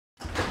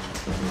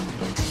Hey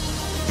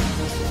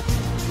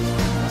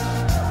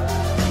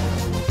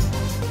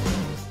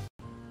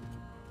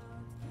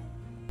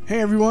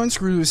everyone,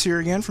 Screwloose here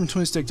again from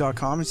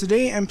TwinstiqLP, and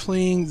today I'm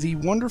playing the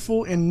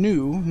wonderful and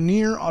new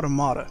Nier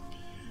Automata.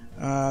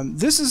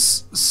 This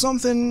is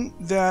something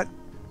that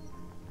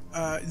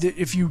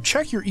if you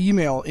check your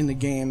email in the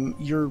game,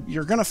 you're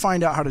going to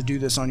find out how to do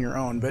this on your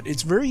own, but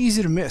it's very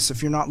easy to miss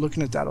if you're not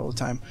looking at that all the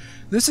time.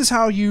 This is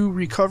how you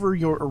recover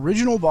your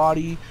original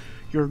body,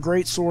 your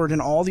great sword,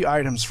 and all the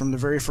items from the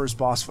very first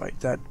boss fight,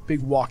 that big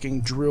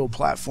walking drill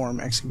platform,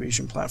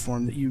 excavation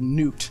platform that you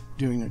nuked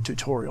doing the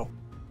tutorial.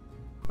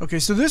 Okay,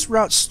 so this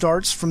route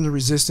starts from the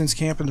Resistance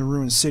camp in the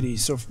Ruined City.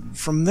 So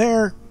from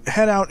there,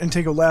 head out and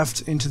take a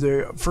left into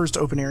the first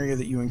open area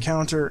that you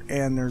encounter,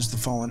 and there's the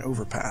Fallen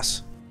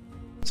Overpass.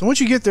 So once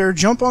you get there,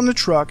 jump on the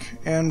truck,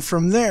 and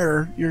from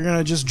there, you're going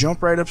to just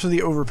jump right up to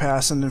the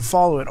overpass and then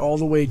follow it all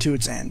the way to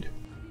its end.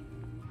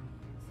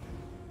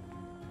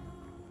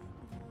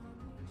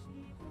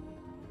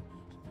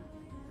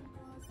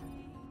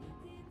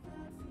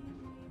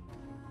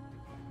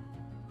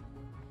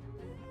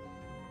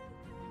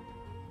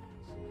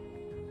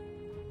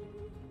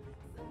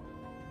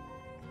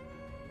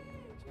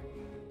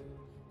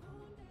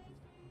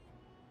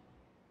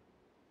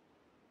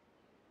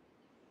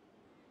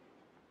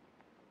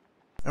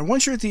 And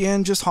once you're at the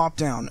end, just hop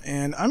down.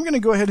 And I'm going to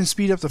go ahead and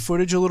speed up the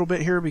footage a little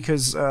bit here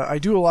because I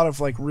do a lot of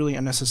like really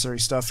unnecessary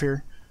stuff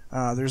here.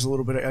 There's a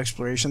little bit of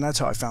exploration. That's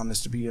how I found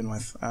this to begin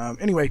with.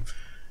 Anyway,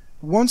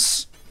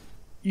 once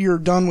you're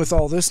done with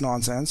all this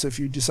nonsense, if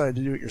you decide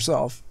to do it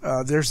yourself,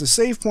 there's a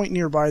save point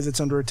nearby that's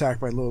under attack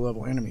by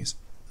low-level enemies.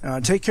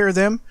 Take care of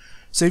them,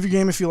 save your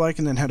game if you like,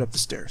 and then head up the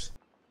stairs.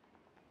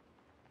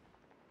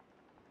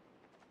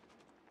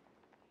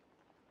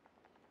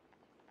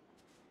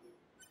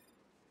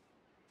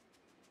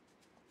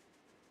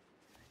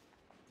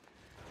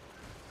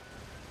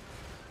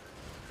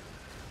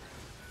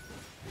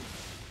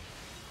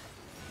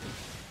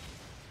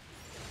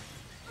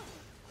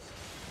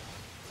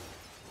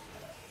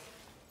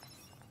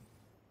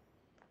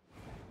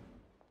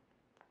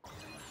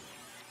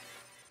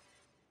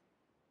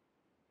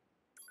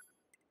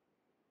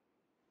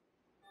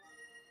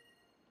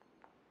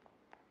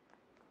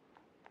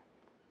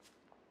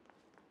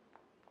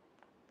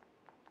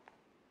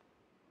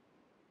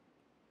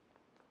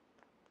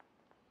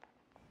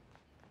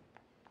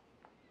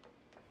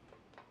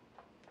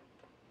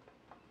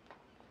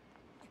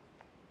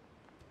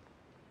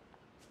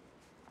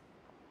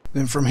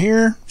 Then from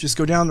here, just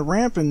go down the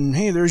ramp and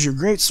hey, there's your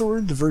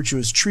greatsword, the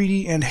virtuous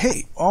treaty, and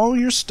hey, all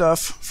your stuff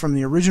from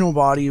the original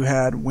body you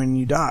had when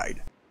you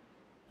died.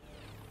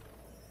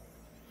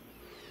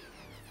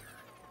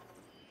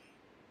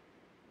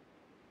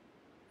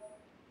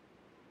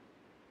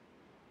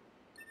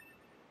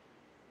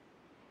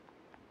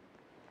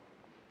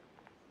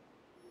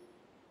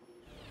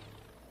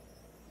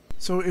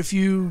 So if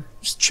you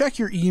check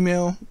your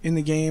email in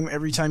the game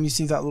every time you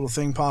see that little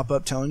thing pop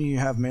up telling you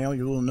have mail,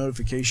 your little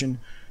notification,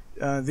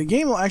 the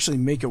game will actually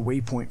make a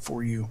waypoint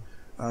for you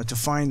to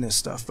find this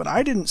stuff. But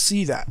I didn't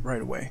see that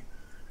right away.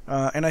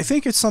 And I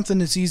think it's something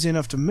that's easy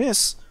enough to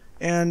miss,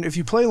 and if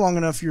you play long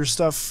enough, your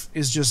stuff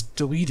is just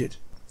deleted.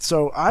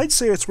 So I'd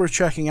say it's worth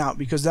checking out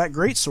because that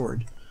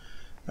greatsword,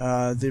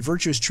 the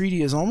Virtuous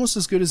Treaty, is almost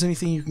as good as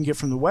anything you can get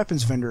from the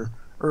weapons vendor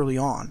early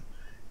on.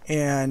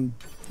 And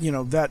you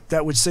know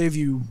that would save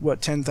you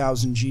what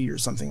 10,000 G or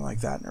something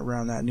like that,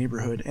 around that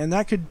neighborhood, and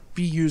that could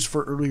be used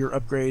for earlier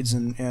upgrades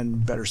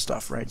and better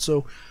stuff, right?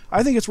 So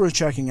I think it's worth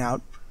checking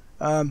out.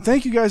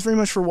 Thank you guys very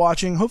much for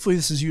watching. Hopefully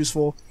this is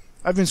useful.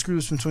 I've been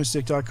Screwloose from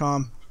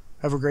TwinstiqLP.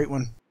 Have a great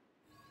one.